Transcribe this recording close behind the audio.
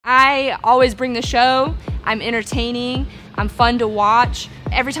I always bring the show. I'm entertaining. I'm fun to watch.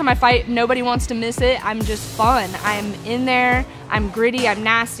 Every time I fight, nobody wants to miss it. I'm just fun. I'm in there. I'm gritty. I'm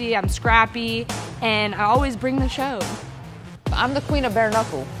nasty. I'm scrappy. And I always bring the show. I'm the queen of bare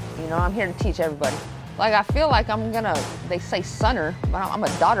knuckle. You know, I'm here to teach everybody. Like, I feel like I'm gonna, they say son her, but I'm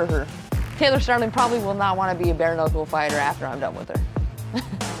a daughter her. Taylor Starling probably will not want to be a bare knuckle fighter after I'm done with her.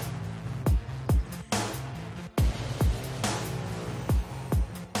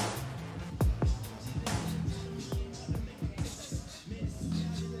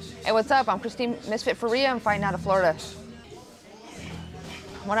 Hey, what's up? I'm Christine Ferea. I'm fighting out of Florida.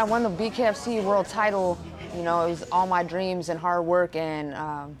 When I won the BKFC world title, you know, it was all my dreams and hard work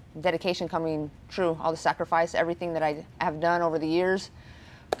and dedication coming true. All the sacrifice, everything that I have done over the years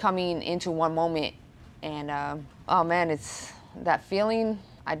coming into one moment. And oh man, it's that feeling.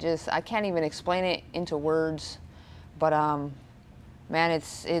 I can't even explain it into words. But man,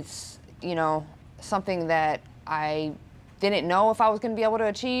 it's you know, something that I didn't know if I was going to be able to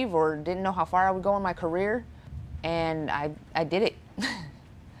achieve or didn't know how far I would go in my career, and I did it.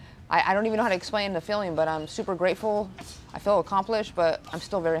 I don't even know how to explain the feeling, but I'm super grateful. I feel accomplished, but I'm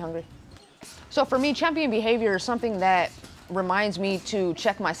still very hungry. So for me, champion behavior is something that reminds me to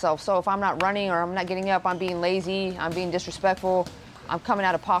check myself. So if I'm not running or I'm not getting up, I'm being lazy, I'm being disrespectful, I'm coming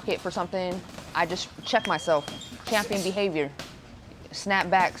out of pocket for something, I just check myself. Champion behavior. Snap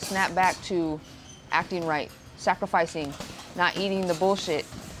back to acting right. Sacrificing, not eating the bullshit.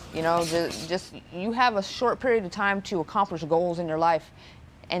 You know, just you have a short period of time to accomplish goals in your life,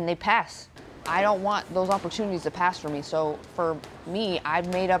 and they pass. I don't want those opportunities to pass for me. So for me,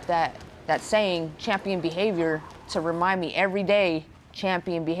 I've made up that saying, champion behavior, to remind me every day,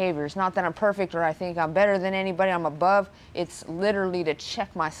 champion behavior. It's not that I'm perfect or I think I'm better than anybody, I'm above. It's literally to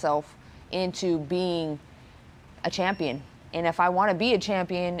check myself into being a champion. And if I want to be a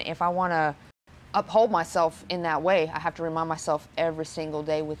champion, if I want to uphold myself in that way, I have to remind myself every single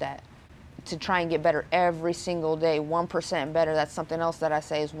day with that, to try and get better every single day, 1% better. That's something else that I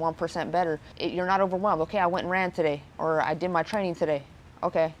say is 1% better. You're not overwhelmed. Okay, I went and ran today, or I did my training today.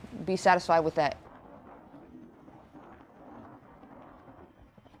 Okay, be satisfied with that.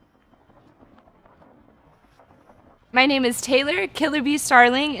 My name is Taylor Killer Bee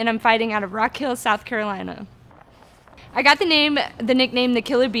Starling, and I'm fighting out of Rock Hill, South Carolina. I got the nickname the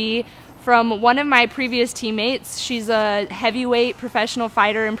Killer Bee from one of my previous teammates. She's a heavyweight professional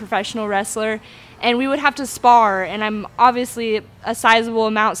fighter and professional wrestler, and we would have to spar, and I'm obviously a sizable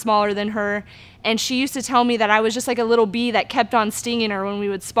amount smaller than her, and she used to tell me that I was just like a little bee that kept on stinging her when we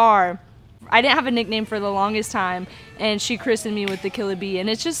would spar. I didn't have a nickname for the longest time, and she christened me with the Killer Bee, and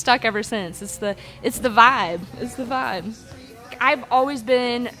it's just stuck ever since. It's the vibe. It's the vibe. I've always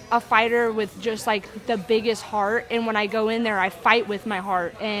been a fighter with just like the biggest heart, and when I go in there, I fight with my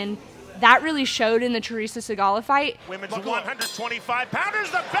heart, and that really showed in the Teresa Segala fight. Women's 125-pounders,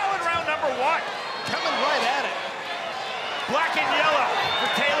 the bell in round number 1. Coming right at it. Black and yellow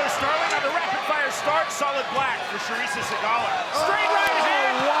for Taylor Starling on the rapid-fire start. Solid black for Teresa Segala. Straight right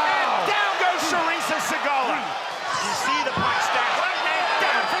hand, and down goes Teresa Segala. You see the punch stack. And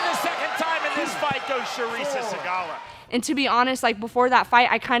down for the second time in this fight goes Teresa Segala. And to be honest, like before that fight,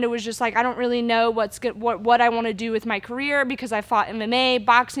 I kind of was just like, I don't really know what I want to do with my career, because I fought MMA,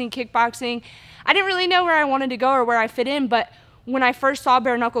 boxing, kickboxing. I didn't really know where I wanted to go or where I fit in, but when I first saw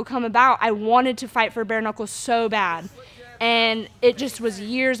bare knuckle come about, I wanted to fight for bare knuckle so bad. And it just was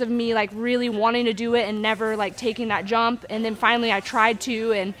years of me like really wanting to do it and never like taking that jump. And then finally I tried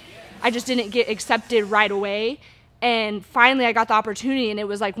to, and I just didn't get accepted right away. And finally I got the opportunity, and it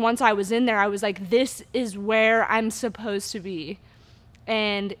was like once I was in there, I was like, this is where I'm supposed to be.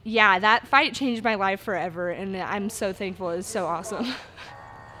 And yeah, that fight changed my life forever, and I'm so thankful. It's so awesome.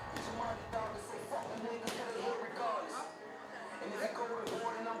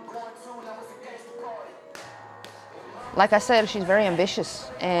 Like I said, she's very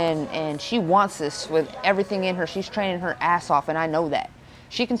ambitious, and she wants this with everything in her. She's training her ass off, and I know that.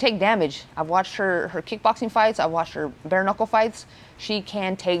 She can take damage. I've watched her kickboxing fights. I've watched her bare knuckle fights. She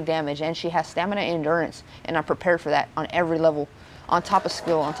can take damage, and she has stamina and endurance, and I'm prepared for that on every level, on top of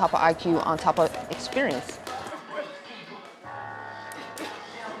skill, on top of IQ, on top of experience.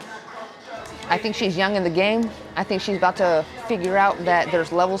 I think she's young in the game. I think she's about to figure out that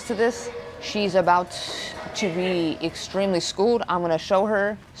there's levels to this. She's about to be extremely schooled. I'm gonna show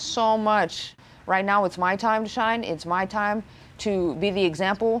her so much. Right now, it's my time to shine. It's my time to be the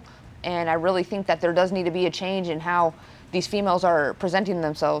example, and I really think that there does need to be a change in how these females are presenting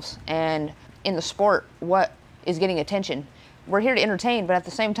themselves, and in the sport, what is getting attention. We're here to entertain, but at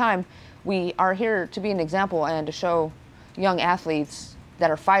the same time, we are here to be an example and to show young athletes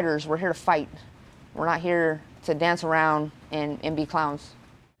that are fighters, we're here to fight. We're not here to dance around and be clowns.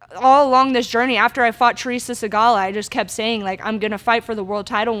 All along this journey, after I fought Teresa Segala, I just kept saying, like, I'm going to fight for the world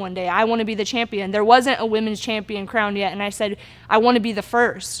title one day. I want to be the champion. There wasn't a women's champion crowned yet, and I said, I want to be the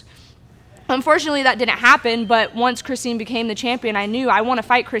first. Unfortunately, that didn't happen, but once Christine became the champion, I knew I want to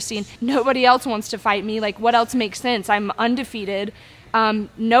fight Christine. Nobody else wants to fight me. Like, what else makes sense? I'm undefeated.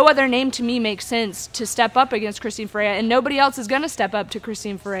 No other name to me makes sense to step up against Christine Ferea, and nobody else is going to step up to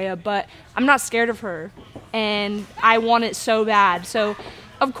Christine Ferea, but I'm not scared of her, and I want it so bad. So,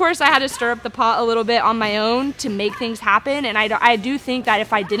 of course, I had to stir up the pot a little bit on my own to make things happen, and I do think that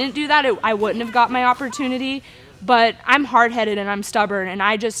if I didn't do that, I wouldn't have got my opportunity, but I'm hard-headed and I'm stubborn, and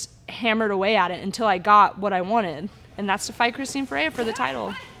I just hammered away at it until I got what I wanted, and that's to fight Christine Ferea for the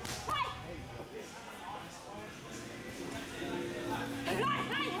title.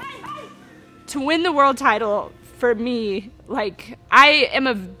 To win the world title, for me, like, I'm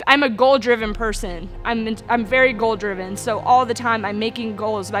a goal-driven person. I'm very goal-driven, so all the time I'm making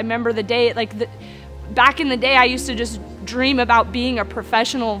goals. I remember the day, like, back in the day, I used to just dream about being a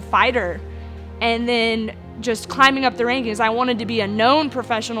professional fighter, and then just climbing up the rankings. I wanted to be a known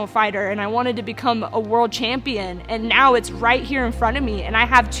professional fighter, and I wanted to become a world champion, and now it's right here in front of me, and I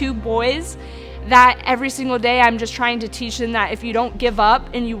have 2 boys that every single day I'm just trying to teach them that if you don't give up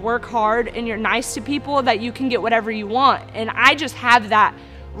and you work hard and you're nice to people, that you can get whatever you want. And I just have that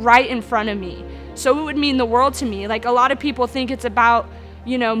right in front of me. So it would mean the world to me. Like, a lot of people think it's about,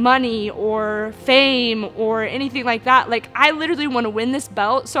 you know, money or fame or anything like that. Like, I literally want to win this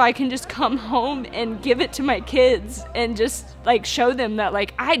belt so I can just come home and give it to my kids and just, like, show them that,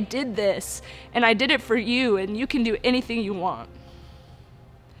 like, I did this and I did it for you, and you can do anything you want.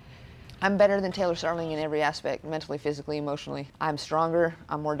 I'm better than Taylor Starling in every aspect, mentally, physically, emotionally. I'm stronger,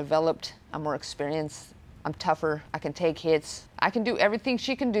 I'm more developed, I'm more experienced, I'm tougher, I can take hits. I can do everything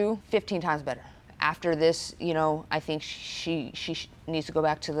she can do 15 times better. After this, you know, I think she needs to go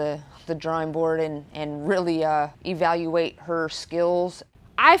back to the drawing board and really evaluate her skills.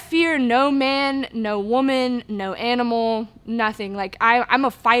 I fear no man, no woman, no animal, nothing. Like, I'm a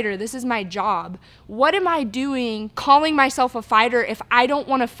fighter. This is my job. What am I doing calling myself a fighter if I don't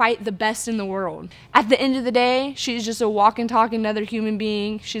want to fight the best in the world? At the end of the day, she's just a walking, talking another human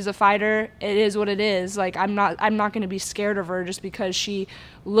being. She's a fighter. It is what it is. Like, I'm not going to be scared of her just because she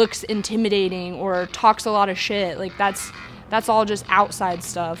looks intimidating or talks a lot of shit. Like, that's all just outside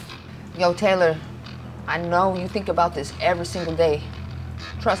stuff. Yo, Taylor, I know you think about this every single day.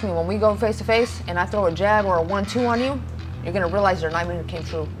 Trust me, when we go face to face and I throw a jab or a 1-2 on you, you're gonna realize your nightmare came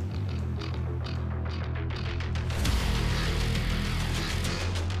true.